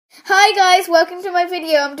Hi guys, welcome to my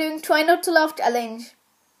video. I'm doing Try Not to Laugh challenge.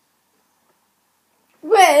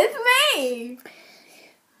 With me!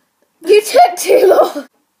 You took too long.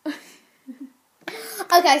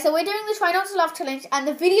 Okay, so we're doing the Try Not to Laugh challenge, and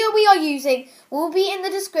the video we are using will be in the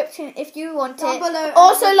description if you want Down it. below.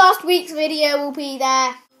 Also, last week's video will be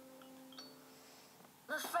there.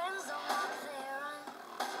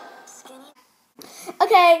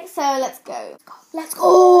 Okay, so let's go. Let's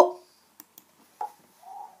go.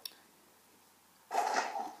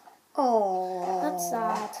 Oh, That's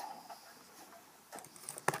sad.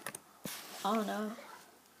 Oh no.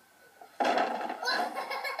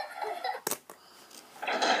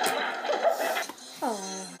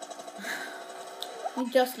 Oh. You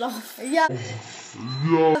just laughed. Yeah. But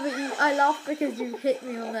I laughed because you hit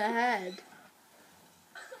me on the head.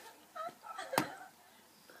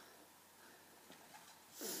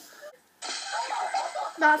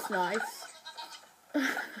 That's nice.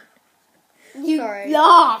 You Sorry.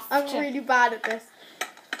 laughed. I'm really bad at this.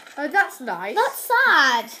 Oh, that's nice. That's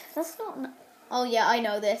sad. That's not. Oh yeah, I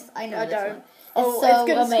know this. I know I this don't. one. Oh, so it's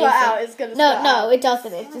gonna amazing. sweat out. It's gonna No, sweat no, out. it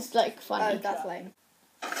doesn't. It's just like funny. Oh, that's lame.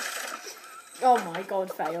 Oh my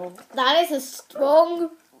god, fail. That is a strong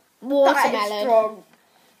watermelon. That is strong.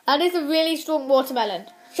 That is a really strong watermelon.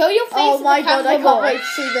 Show your face. Oh in my the god, I camera can't more. wait to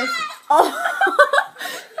see this. Oh.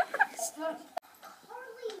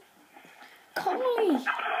 Collie.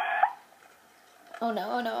 Oh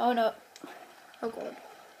no! Oh no! Oh no! Oh god.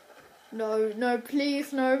 No, no,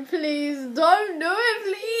 please, no, please. Don't do it,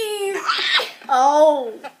 please.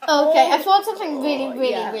 Oh. Okay, I Oh. thought something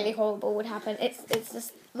really Yeah. horrible would happen. It's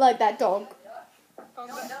just. Like that dog.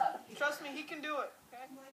 Trust me, he can do it. Okay?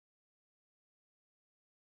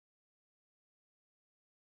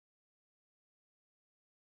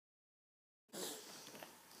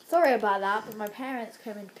 Sorry about that, but my parents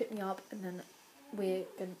came in to pick me up, and then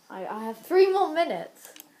I have 3 more minutes.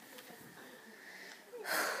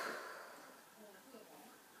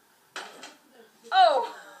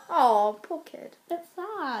 Oh! Oh, poor kid. It's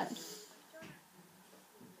sad.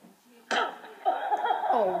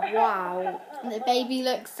 Oh wow, The baby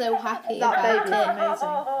looks so happy that about baby's it. amazing.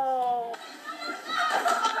 Oh!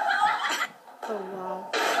 Oh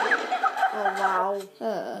wow. Oh wow.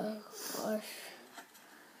 Oh gosh.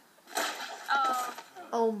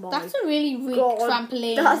 Oh my. That's a really weak God.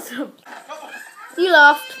 trampoline. That's a You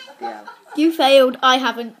laughed. yeah. You failed. I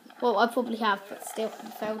haven't. Well, I probably have, but still, you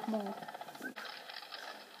failed more.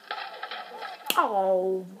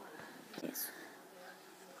 Oh. Yes.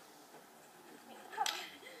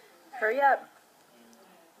 Hurry up.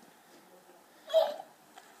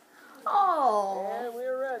 Oh. And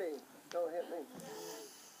we're ready. Don't hit me.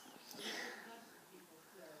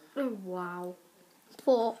 Oh wow.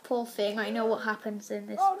 Poor thing. I know what happens in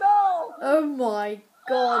this. Oh no! Oh my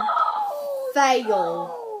god.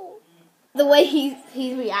 Fail. The way he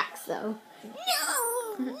reacts though.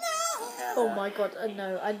 Oh my god,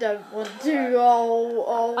 no, I don't want to.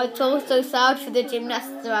 Oh. I feel so sad for the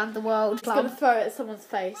gymnasts around the world. It's gonna throw it at someone's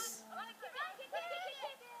face.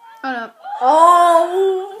 Oh no.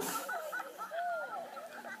 Oh.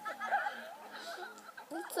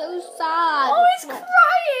 It's so sad. Oh, he's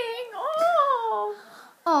crying. Oh.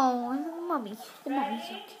 Oh, the mummy's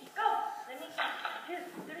okay.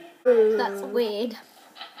 That's weird.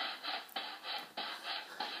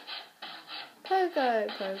 Pogo,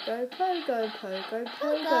 pogo, pogo, pogo,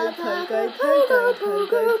 pogo, pogo, pogo,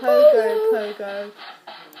 pogo, pogo, pogo.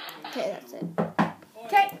 Okay, that's it.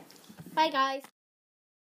 Okay. Bye guys.